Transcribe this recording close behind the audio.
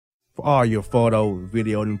For all your photo,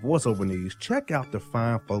 video, and voiceover needs, check out the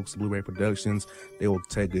fine folks at Blueberry Productions. They will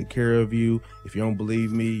take good care of you. If you don't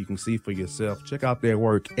believe me, you can see for yourself. Check out their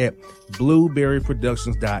work at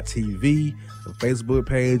blueberryproductions.tv, the Facebook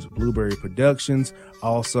page, Blueberry Productions,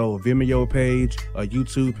 also a Vimeo page, a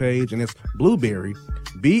YouTube page, and it's Blueberry,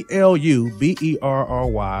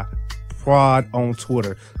 BLUBERRY, Prod on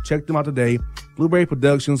Twitter. Check them out today. Blueberry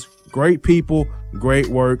Productions, great people, great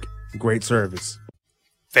work, great service.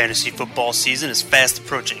 Fantasy football season is fast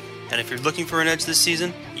approaching, and if you're looking for an edge this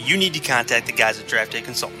season, you need to contact the guys at Draft Day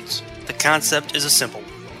Consultants. The concept is a simple one.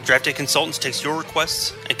 Draft Day Consultants takes your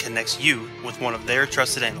requests and connects you with one of their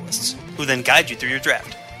trusted analysts, who then guide you through your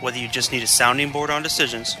draft, whether you just need a sounding board on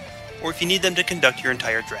decisions, or if you need them to conduct your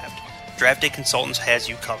entire draft. Draft Day Consultants has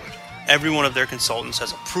you covered. Every one of their consultants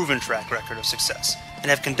has a proven track record of success, and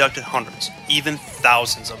have conducted hundreds, even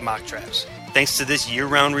thousands of mock drafts. Thanks to this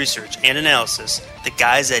year-round research and analysis, the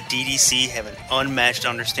guys at DDC have an unmatched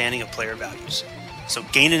understanding of player values. So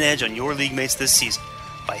gain an edge on your league mates this season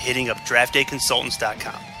by hitting up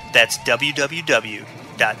draftdayconsultants.com. That's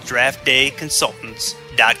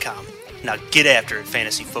www.draftdayconsultants.com. Now get after it,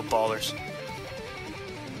 fantasy footballers.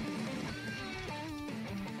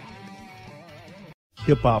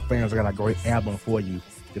 Hip-hop fans, I got a great album for you.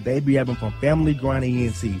 The debut album from Family Grind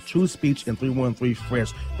ENT, True Speech and 313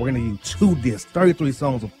 Fresh. We're going to give you 2 discs, 33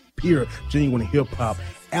 songs of pure, genuine hip-hop.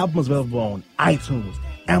 Albums available on iTunes,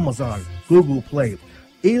 Amazon, Google Play,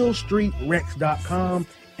 illstreetrex.com,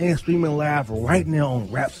 and streaming live right now on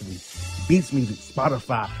Rhapsody, Beats Music,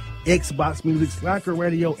 Spotify, Xbox Music, Slacker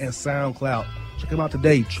Radio, and SoundCloud. Check them out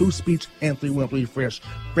today, True Speech and 313 Fresh,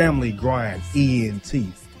 Family Grind ENT.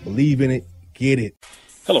 Believe in it, get it.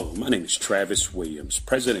 Hello, my name is Travis Williams,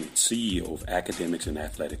 President and CEO of Academics and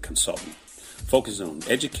Athletic Consulting, focusing on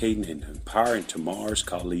educating and empowering tomorrow's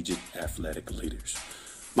collegiate athletic leaders.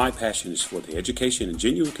 My passion is for the education and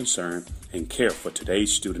genuine concern and care for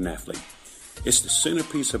today's student athlete. It's the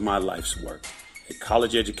centerpiece of my life's work. A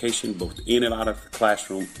college education, both in and out of the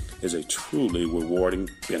classroom, is a truly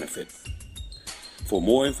rewarding benefit. For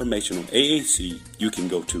more information on AAC, you can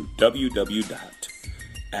go to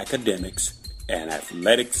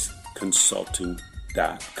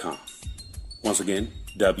www.academicsandathleticsconsulting.com. Once again,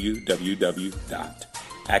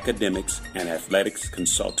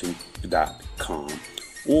 www.academicsandathleticsconsulting.com.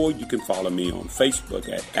 Or you can follow me on Facebook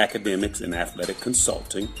at Academics and Athletic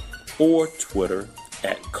Consulting, or Twitter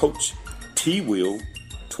at Coach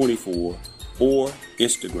TWill24, or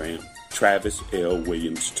Instagram Travis L.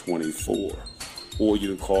 Williams 24. Or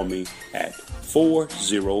you can call me at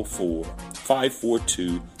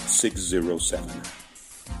 404-542-6079.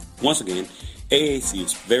 Once again, AAC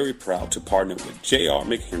is very proud to partner with J.R.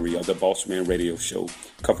 McHenry of the Bossman Radio Show,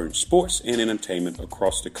 covering sports and entertainment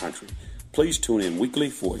across the country. Please tune in weekly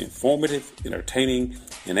for informative, entertaining,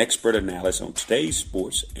 and expert analysis on today's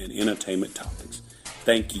sports and entertainment topics.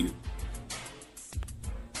 Thank you.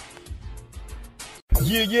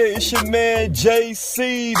 Yeah, it's your man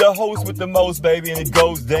JC, the host with the most, baby, and it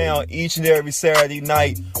goes down each and every Saturday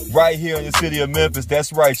night right here in the city of Memphis.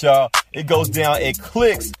 That's right, y'all. It goes down at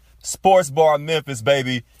Clicks Sports Bar Memphis,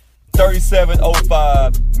 baby.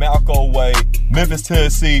 3705 Malco Way, Memphis,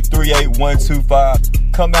 Tennessee, 38125.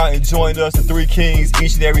 Come out and join us, the Three Kings,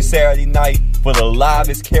 each and every Saturday night for the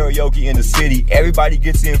livest karaoke in the city. Everybody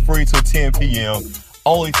gets in free till 10 p.m.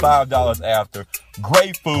 Only $5 after.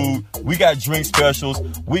 Great food. We got drink specials.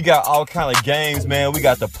 We got all kind of games, man. We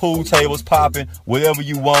got the pool tables popping. Whatever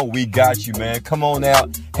you want, we got you, man. Come on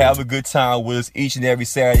out. Have a good time with us each and every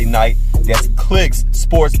Saturday night. That's Clicks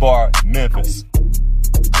Sports Bar, Memphis.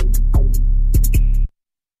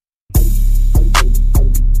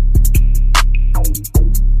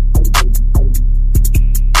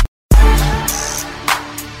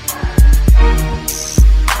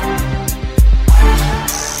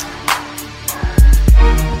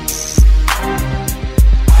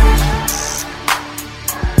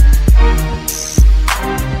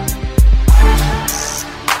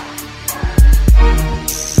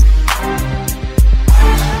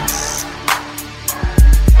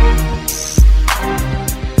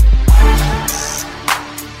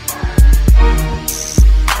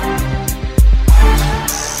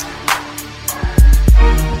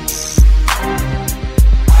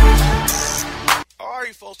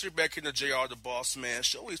 Back in the JR the Bossman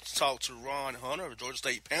show, we talked to Ron Hunter of the Georgia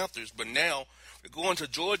State Panthers, but now we're going to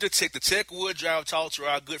Georgia Tech, the Techwood Drive, talk to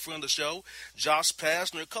our good friend of the show, Josh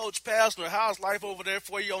Pastner. Coach Pastner, how's life over there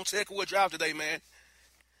for you on Techwood Drive today, man?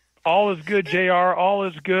 All is good, JR. All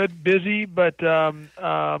is good. Busy, but you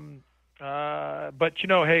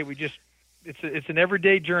know, hey, we just It's an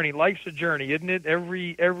everyday journey. Life's a journey, isn't it?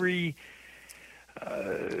 Every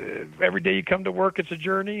day you come to work, it's a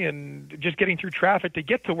journey, and just getting through traffic to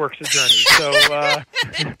get to work's a journey. So,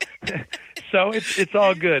 so it's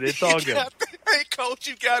all good. It's all good. Hey, Coach,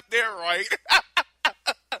 you got that right.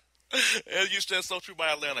 And you said so true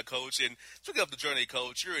by Atlanta, Coach. And speaking of the journey,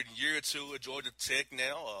 Coach, you're in year 2 at Georgia Tech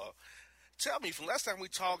now. Tell me, from last time we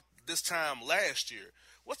talked this time last year,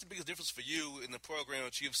 what's the biggest difference for you in the program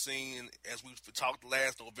that you've seen as we talked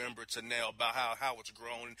last November to now about how it's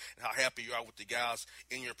grown and how happy you are with the guys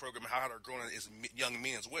in your program and how they're growing as young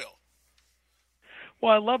men as well?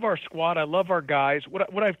 Well, I love our squad. I love our guys.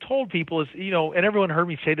 What I've told people is, and everyone heard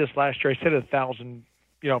me say this last year. I said it 1,000,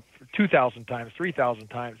 2,000 times, 3,000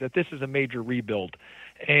 times, that this is a major rebuild,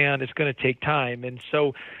 and it's going to take time. And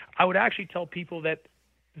so I would actually tell people that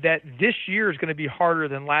this year is going to be harder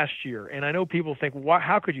than last year. And I know people think,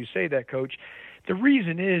 how could you say that, Coach? The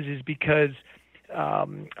reason is because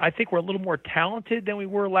I think we're a little more talented than we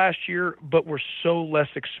were last year, but we're so less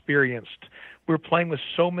experienced. We're playing with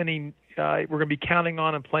so many we're going to be counting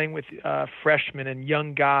on and playing with freshmen and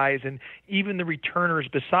young guys, and even the returners,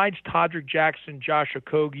 besides Todrick Jackson, Josh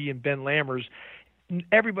Okogie, and Ben Lammers,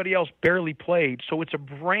 everybody else barely played. So it's a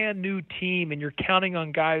brand new team, and you're counting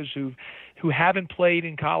on guys who haven't played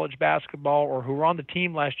in college basketball or who were on the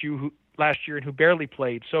team last year and who barely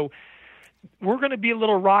played. So we're going to be a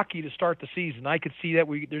little rocky to start the season. I could see that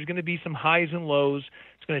there's going to be some highs and lows.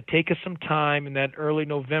 It's going to take us some time in that early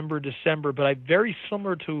November, December, but very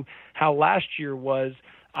similar to how last year was.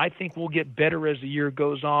 I think we'll get better as the year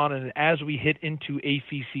goes on, and as we hit into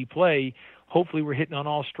ACC play, hopefully we're hitting on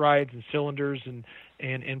all strides and cylinders and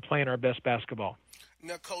playing our best basketball.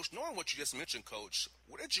 Now, Coach, knowing what you just mentioned, Coach,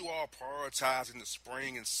 what did you all prioritize in the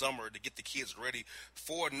spring and summer to get the kids ready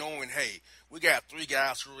for knowing, hey, we got 3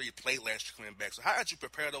 guys who really played last year coming back? So how did you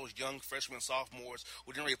prepare those young freshmen and sophomores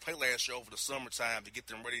who didn't really play last year over the summertime to get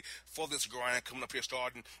them ready for this grind coming up here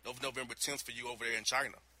starting November 10th for you over there in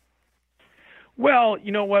China? Well,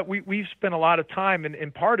 you know what? We've spent a lot of time,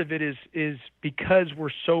 and part of it is because we're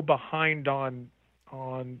so behind on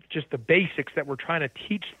just the basics that we're trying to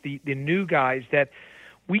teach the new guys that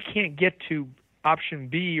we can't get to option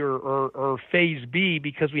B or phase B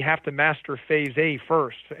because we have to master phase A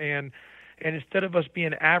first. And instead of us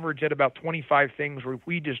being average at about 25 things,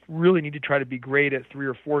 we just really need to try to be great at 3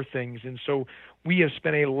 or 4 things. And so we have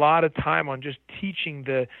spent a lot of time on just teaching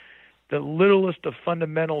the littlest of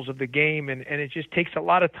fundamentals of the game, and it just takes a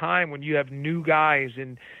lot of time when you have new guys.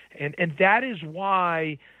 And that is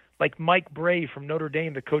why, like Mike Bray from Notre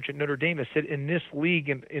Dame, the coach at Notre Dame, has said in this league,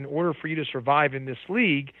 in order for you to survive in this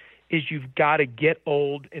league, is you've got to get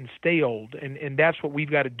old and stay old. And that's what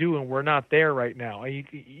we've got to do, and we're not there right now.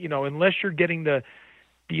 You know, unless you're getting the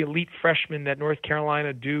elite freshmen that North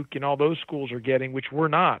Carolina, Duke, and all those schools are getting, which we're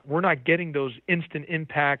not. We're not getting those instant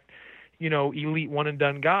impact, elite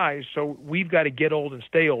one-and-done guys. So we've got to get old and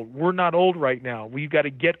stay old. We're not old right now. We've got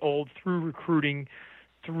to get old through recruiting,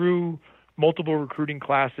 through multiple recruiting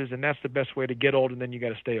classes, and that's the best way to get old, and then you got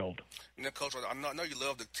to stay old. Now, Coach, I know you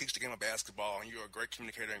love to teach the game of basketball, and you're a great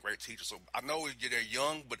communicator and great teacher. So I know they're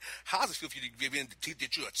young, but how does it feel for you to give in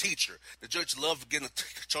that you're a teacher? The judge love getting to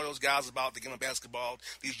show those guys about the game of basketball,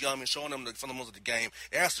 these young men, showing them the fundamentals of the game.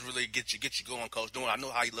 It has to really get you going, Coach. I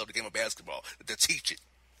know how you love the game of basketball, to teach it.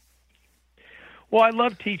 Well, I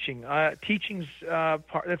love teaching. Teaching's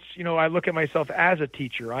part. That's I look at myself as a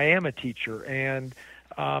teacher. I am a teacher, and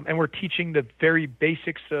we're teaching the very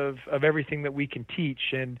basics of everything that we can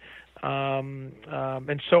teach, and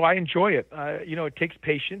so I enjoy it. It takes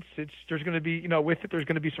patience. There's going to be with it. There's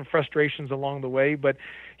going to be some frustrations along the way, but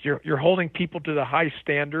you're holding people to the high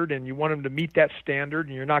standard, and you want them to meet that standard,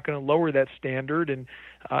 and you're not going to lower that standard.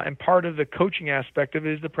 And part of the coaching aspect of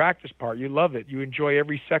it is the practice part. You love it. You enjoy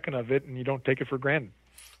every second of it, and you don't take it for granted.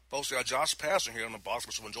 Folks, we got Josh Pastner here on the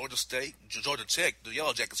Bossman Show from Georgia Tech, the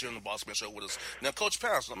Yellow Jackets here on the Bossman Show with us. Now, Coach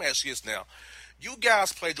Pastner, let me ask you this now. You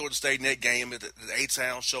guys played Georgia State in that game at the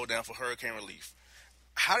A-Town Showdown for Hurricane Relief.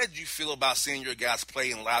 How did you feel about seeing your guys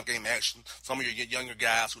play in live game action, some of your younger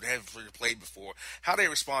guys who haven't really played before? How they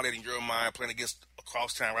responded in your mind playing against a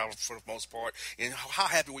cross-town rival for the most part, and how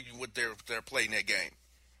happy were you with their play in that game?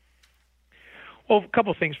 Well, a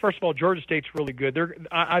couple of things. First of all, Georgia State's really good.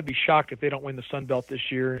 I'd be shocked if they don't win the Sun Belt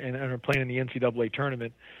this year and are playing in the NCAA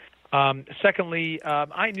tournament. Secondly,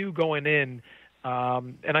 I knew going in,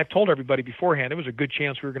 and I've told everybody beforehand, it was a good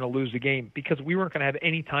chance we were going to lose the game because we weren't going to have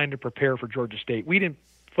any time to prepare for Georgia State. We didn't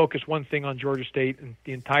focus one thing on Georgia State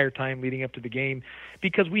the entire time leading up to the game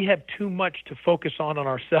because we had too much to focus on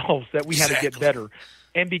ourselves that we had to get better.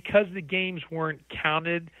 And because the games weren't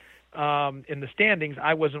counted in the standings,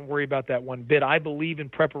 I wasn't worried about that one bit. I believe in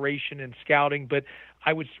preparation and scouting, but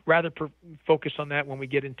I would rather focus on that when we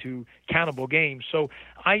get into countable games. So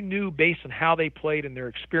I knew based on how they played and their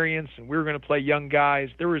experience, and we were going to play young guys,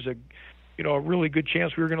 there was a really good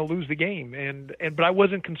chance we were going to lose the game. But I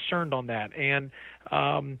wasn't concerned on that.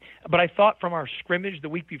 But I thought from our scrimmage the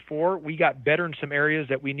week before, we got better in some areas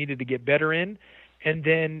that we needed to get better in. And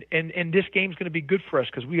then, and this game's going to be good for us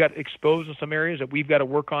because we got exposed in some areas that we've got to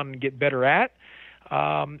work on and get better at.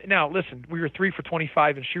 Now, listen, we were 3 for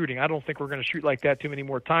 25 in shooting. I don't think we're going to shoot like that too many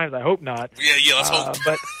more times. I hope not. Yeah, let's hope.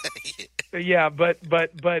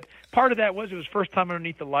 But part of that was it was first time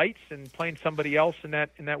underneath the lights and playing somebody else in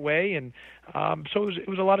that way, and so it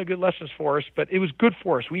was a lot of good lessons for us. But it was good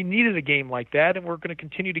for us. We needed a game like that, and we're going to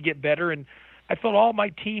continue to get better. And I felt all my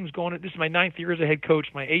teams this is my 9th year as a head coach.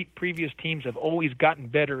 My 8 previous teams have always gotten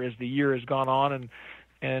better as the year has gone on,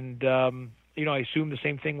 and I assume the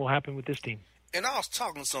same thing will happen with this team. And I was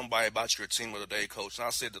talking to somebody about your team the other day, Coach, and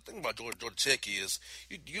I said the thing about Georgia Tech is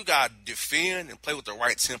you got to defend and play with the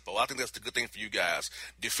right tempo. I think that's the good thing for you guys.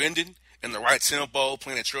 Defending in the right tempo,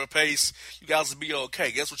 playing at your pace, you guys will be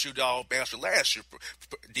okay. Guess what you all mastered last year?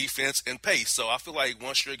 Defense and pace. So I feel like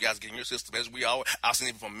once you guys get in your system, as I've seen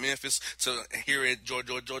it from Memphis to here at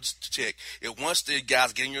Georgia Tech, if once the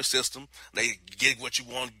guys get in your system, they get what you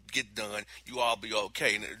want to get done, you all be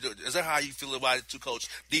okay. And is that how you feel about it too, Coach?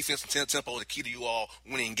 Defense and tempo is the key to you all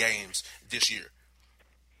winning games this year.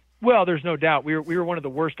 Well, there's no doubt. We were one of the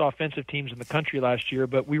worst offensive teams in the country last year,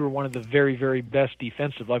 but we were one of the very, very best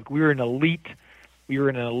defensive. Like we were an elite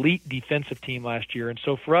defensive team last year, and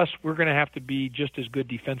so for us, we're going to have to be just as good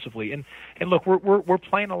defensively. And look, we're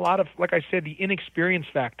playing a lot of, like I said, the inexperience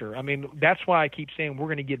factor. I mean, that's why I keep saying we're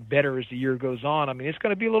going to get better as the year goes on. I mean, it's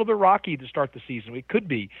going to be a little bit rocky to start the season. It could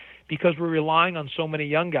be because we're relying on so many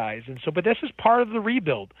young guys, and so. But this is part of the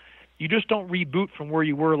rebuild. You just don't reboot from where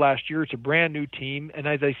you were last year. It's a brand new team. And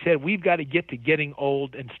as I said, we've got to get to getting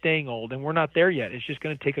old and staying old, and we're not there yet. It's just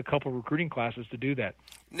going to take a couple recruiting classes to do that.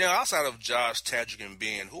 Now, outside of Josh, Tadrick, and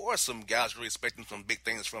Ben, who are some guys really expecting some big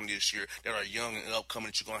things from this year that are young and upcoming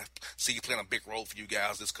that you're going to see playing a big role for you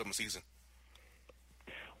guys this coming season?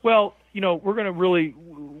 Well, we're going to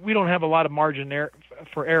we don't have a lot of margin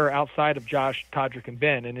for error outside of Josh, Tadrick, and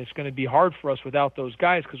Ben, and it's going to be hard for us without those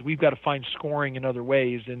guys because we've got to find scoring in other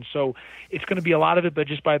ways, and so it's going to be a lot of it, but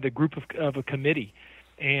just by the group of a committee.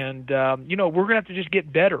 And we're going to have to just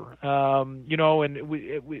get better. And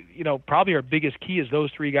we probably our biggest key is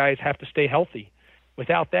those 3 guys have to stay healthy.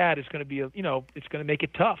 Without that, it's going to be it's going to make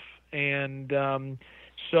it tough. And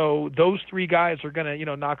so those 3 guys are going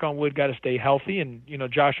to, knock on wood, got to stay healthy. And,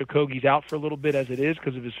 Josh Okogie's out for a little bit as it is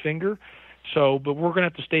because of his finger. So, but we're going to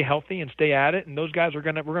have to stay healthy and stay at it. And those guys we're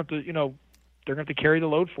going to have to, they're going to have to carry the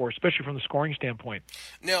load for us, especially from the scoring standpoint.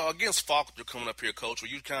 Now, against Faulkner coming up here, Coach, will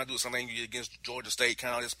you kind of do something against Georgia State,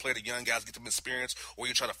 kind of just play the young guys, get them experience, or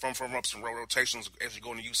you try to firm up some rotations as you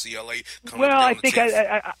go into UCLA? Well, I think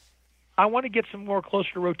I want to get some more closer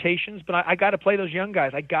to rotations, but I got to play those young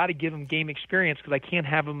guys. I got to give them game experience because I can't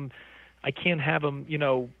have them,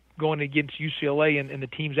 going against UCLA and the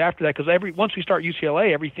teams after that. Because once we start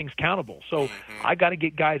UCLA, everything's countable. So I got to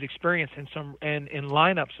get guys experience in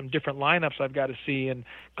lineups, some different lineups I've got to see, and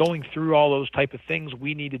going through all those type of things.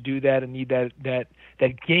 We need to do that and need that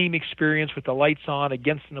game experience with the lights on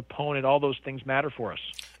against an opponent. All those things matter for us.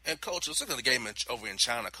 And, Coach, let's look at the game over in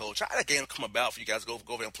China, Coach. How did that game come about for you guys to go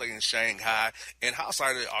over and play in Shanghai? And how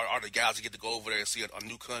excited are the guys to get to go over there and see a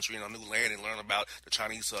new country and a new land and learn about the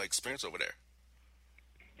Chinese experience over there?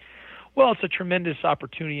 Well, it's a tremendous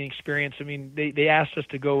opportunity and experience. I mean, they asked us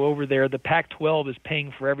to go over there. The Pac-12 is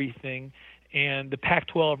paying for everything, and the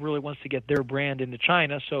Pac-12 really wants to get their brand into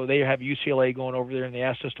China, so they have UCLA going over there, and they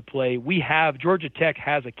asked us to play. Georgia Tech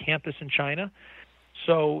has a campus in China.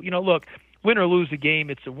 So, look, win or lose the game,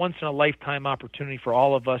 it's a once-in-a-lifetime opportunity for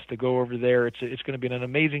all of us to go over there. It's going to be an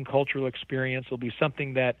amazing cultural experience. It'll be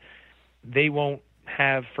something that they won't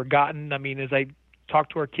have forgotten. I mean, as I talk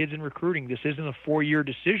to our kids in recruiting, this isn't a 4-year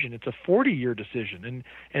decision. It's a 40-year decision.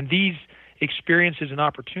 And these experiences and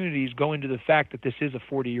opportunities go into the fact that this is a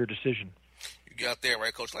 40-year decision. You got there,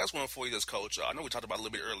 right, Coach? Last one for you, Coach. I know we talked about it a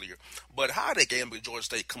little bit earlier, but how did that game with Georgia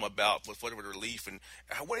State come about for the relief, and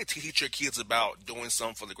what did you teach your kids about doing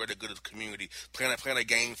something for the greater good of the community, playing a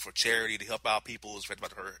game for charity to help out people who's affected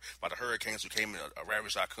by the hurricanes who came and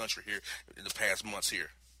ravaged our country here in the past months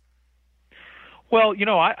here? Well,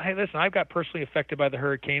 listen, I've got personally affected by the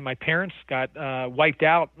hurricane. My parents got wiped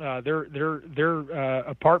out. Their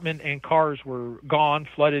apartment and cars were gone,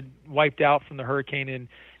 flooded, wiped out from the hurricane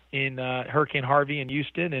in Hurricane Harvey in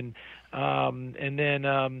Houston, and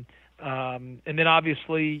then And then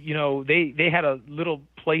obviously, you know, they had a little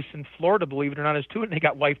place in Florida, believe it or not, as too, and they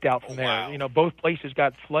got wiped out from there. Wow. You know, both places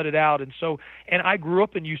got flooded out. And I grew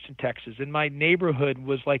up in Houston, Texas, and my neighborhood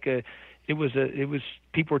was like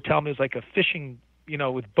people were telling me it was like a fishing, you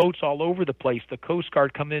know, with boats all over the place, the Coast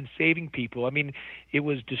Guard coming in saving people. I mean, it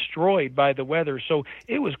was destroyed by the weather. So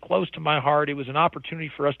it was close to my heart. It was an opportunity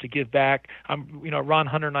for us to give back. Ron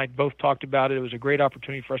Hunter and I both talked about it. It was a great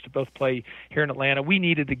opportunity for us to both play here in Atlanta. We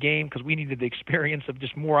needed the game because we needed the experience of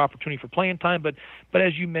just more opportunity for playing time. But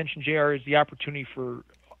as you mentioned, JR, is the opportunity for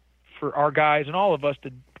our guys and all of us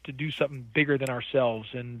to do something bigger than ourselves.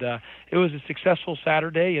 And it was a successful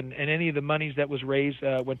Saturday, and any of the monies that was raised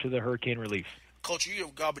went to the hurricane relief. Coach, you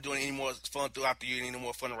got to be doing any more fun throughout the year, any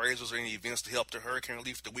more fundraisers or any events to help the hurricane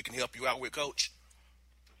relief that we can help you out with, Coach?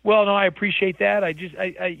 Well, no, I appreciate that. I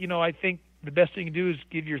think the best thing to do is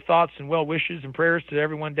give your thoughts and well wishes and prayers to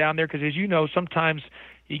everyone down there, because as you know, sometimes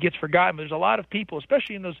it gets forgotten. But there's a lot of people,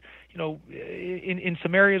 especially in those, you know, in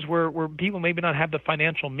some areas where people maybe not have the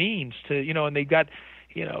financial means to, you know, and they got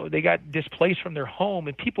displaced from their home,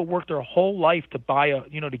 and people work their whole life to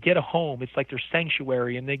to get a home. It's like their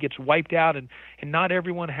sanctuary, and they get wiped out, and not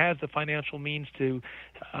everyone has the financial means to,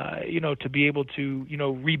 to be able to,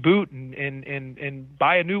 reboot and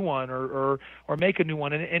buy a new one or make a new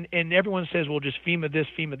one. And everyone says, well, just FEMA this,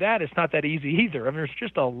 FEMA that. It's not that easy either. I mean, there's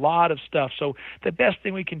just a lot of stuff. So the best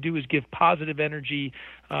thing we can do is give positive energy,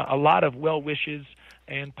 a lot of well wishes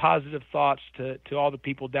and positive thoughts to all the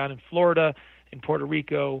people down in Florida, in Puerto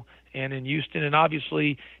Rico, and in Houston, and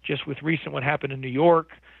obviously just with recent what happened in New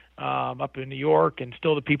York, up in New York, and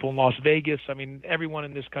still the people in Las Vegas. I mean, everyone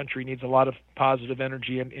in this country needs a lot of positive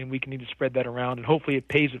energy, and we need to spread that around, and hopefully it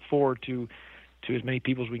pays it forward to as many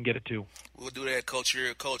people as we can get it to. We'll do that, Coach.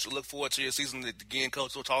 Here, Coach. Look forward to your season again,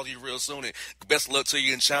 Coach. We'll talk to you real soon, and best of luck to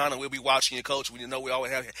you in China. We'll be watching you, Coach. We know we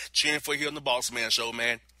always have cheering for you on the Bossman Show,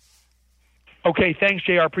 man. Okay, thanks,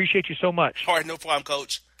 JR. Appreciate you so much. All right, no problem,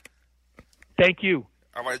 Coach. Thank you.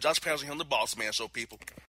 All right, Josh Pastner here on the Bossman Show, people.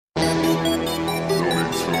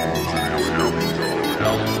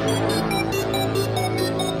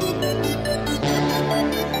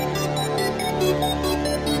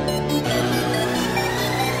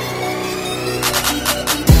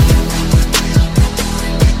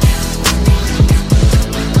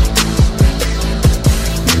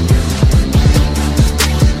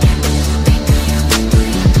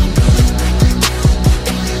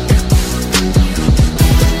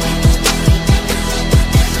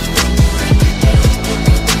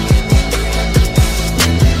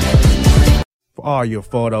 For all your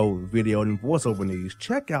photo, video, and voiceover needs,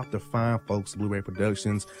 check out the fine folks at Blueberry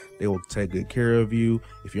Productions. They will take good care of you.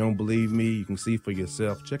 If you don't believe me, you can see for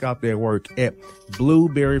yourself. Check out their work at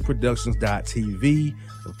blueberryproductions.tv,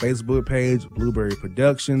 the Facebook page, Blueberry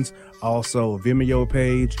Productions, also a Vimeo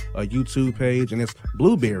page, a YouTube page, and it's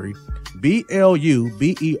Blueberry,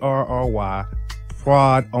 BLUBERRY,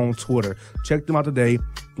 Prod on Twitter. Check them out today.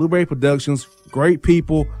 Blueberry Productions, great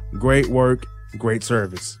people, great work, great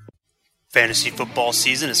service. Fantasy football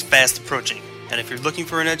season is fast approaching, and if you're looking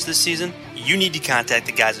for an edge this season, you need to contact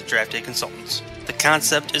the guys at Draft Day Consultants. The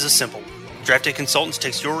concept is a simple one. Draft Day Consultants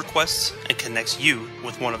takes your requests and connects you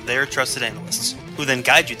with one of their trusted analysts, who then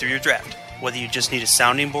guide you through your draft. Whether you just need a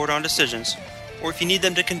sounding board on decisions, or if you need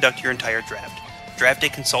them to conduct your entire draft, Draft Day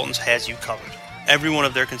Consultants has you covered. Every one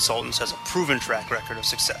of their consultants has a proven track record of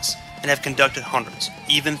success, and have conducted hundreds,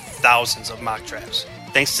 even thousands of mock drafts.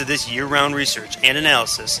 Thanks to this year-round research and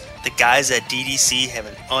analysis, the guys at DDC have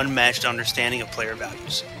an unmatched understanding of player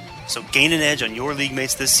values. So gain an edge on your league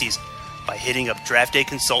mates this season by hitting up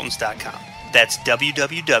draftdayconsultants.com. That's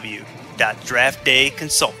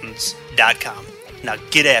www.draftdayconsultants.com. Now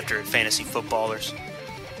get after it, fantasy footballers.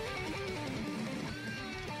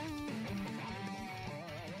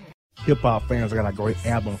 Hip-hop fans, I got a great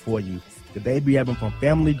album for you. The debut album from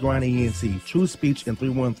Family Grind ENT, True Speech and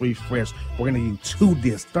 313 Fresh. We're going to give you 2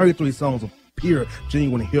 discs, 33 songs of pure,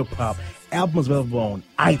 genuine hip-hop. Albums available on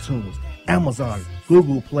iTunes, Amazon,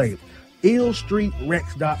 Google Play,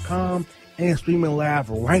 illstreetrex.com, and streaming live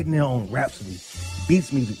right now on Rhapsody,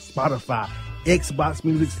 Beats Music, Spotify, Xbox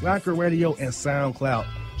Music, Slacker Radio, and SoundCloud.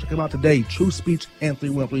 Check them out today, True Speech and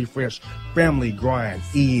 313 Fresh, Family Grind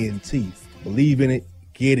ENT. Believe in it,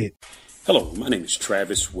 get it. Hello, my name is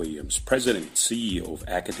Travis Williams, President and CEO of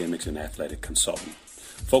Academics and Athletic Consultant,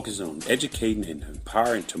 focusing on educating and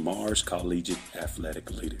empowering tomorrow's collegiate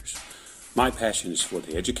athletic leaders. My passion is for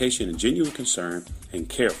the education and genuine concern and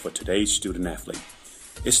care for today's student athlete.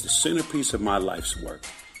 It's the centerpiece of my life's work.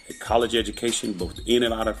 A college education, both in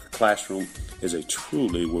and out of the classroom, is a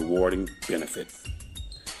truly rewarding benefit.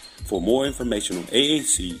 For more information on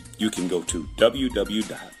AAC, you can go to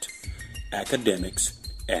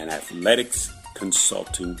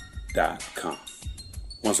www.academicsandathleticsconsulting.com.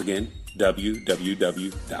 Once again,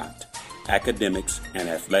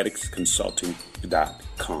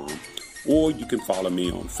 www.academicsandathleticsconsulting.com. Or you can follow me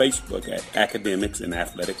on Facebook at Academics and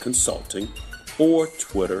Athletic Consulting, or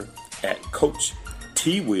Twitter at Coach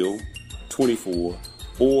TWill24,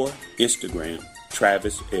 or Instagram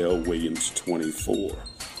Travis L. Williams 24.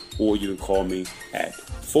 Or you can call me at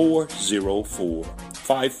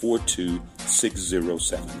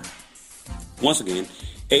 404-542-6079. Once again,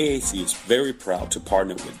 AAC is very proud to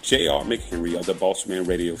partner with J.R. McHenry of the Bossman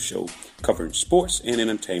Radio Show, covering sports and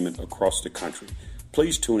entertainment across the country.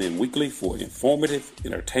 Please tune in weekly for informative,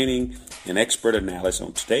 entertaining, and expert analysis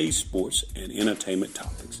on today's sports and entertainment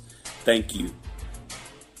topics. Thank you.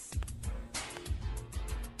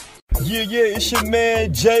 Yeah, it's your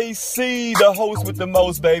man JC, the host with the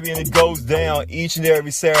most, baby, and it goes down each and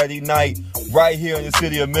every Saturday night right here in the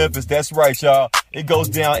city of Memphis. That's right, y'all. It goes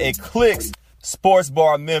down at Clicks Sports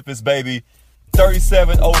Bar Memphis, baby.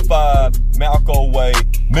 3705 Malco Way,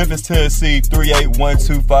 Memphis, Tennessee,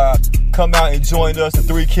 38125. Come out and join us, the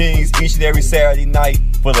Three Kings, each and every Saturday night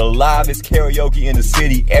for the livest karaoke in the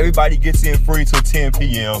city. Everybody gets in free till 10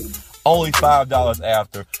 p.m. Only $5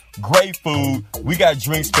 after. Great food. We got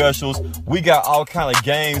drink specials. We got all kind of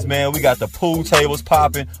games, man. We got the pool tables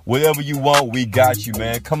popping. Whatever you want, we got you,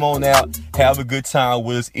 man. Come on out. Have a good time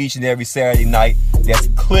with us each and every Saturday night. That's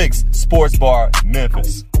Clicks Sports Bar,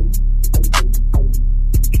 Memphis.